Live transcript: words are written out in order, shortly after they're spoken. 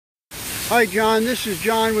Hi John, this is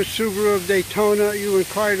John with Subaru of Daytona. You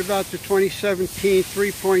inquired about the 2017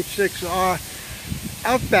 3.6 R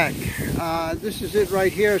Outback. This is it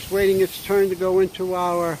right here. It's waiting its turn to go into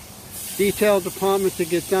our detail department to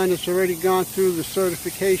get done. It's already gone through the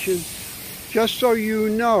certification. Just so you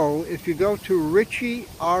know, if you go to Ritchey,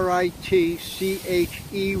 R-I-T-C-H-E-Y,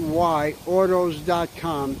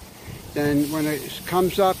 autos.com, then when it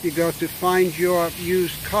comes up, you go to find your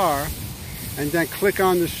used car, and then click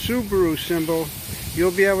on the Subaru symbol.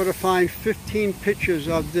 You'll be able to find 15 pictures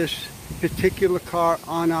of this particular car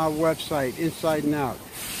on our website, inside and out.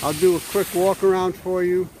 I'll do a quick walk around for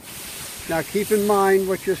you. Now keep in mind,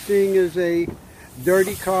 what you're seeing is a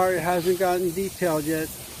dirty car. It hasn't gotten detailed yet.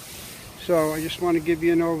 So I just want to give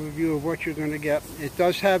you an overview of what you're going to get. It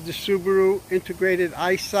does have the Subaru integrated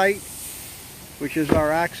eyesight, which is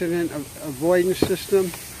our accident avoidance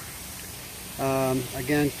system.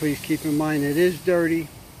 Again, please keep in mind it is dirty.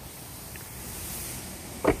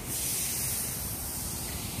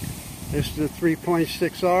 This is the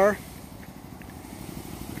 3.6R.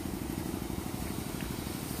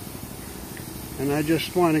 And I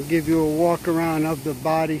just want to give you a walk around of the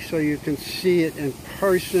body so you can see it in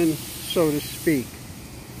person, so to speak.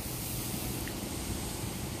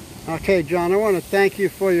 Okay, John, I want to thank you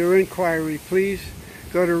for your inquiry. Please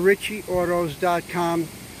go to ritcheyautos.com.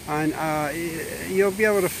 and you'll be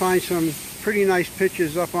able to find some pretty nice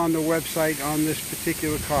pictures up on the website on this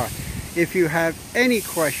particular car. If you have any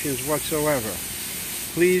questions whatsoever,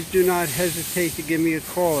 please do not hesitate to give me a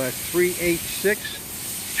call at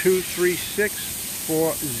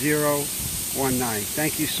 386-236-4019.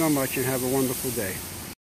 Thank you so much and have a wonderful day.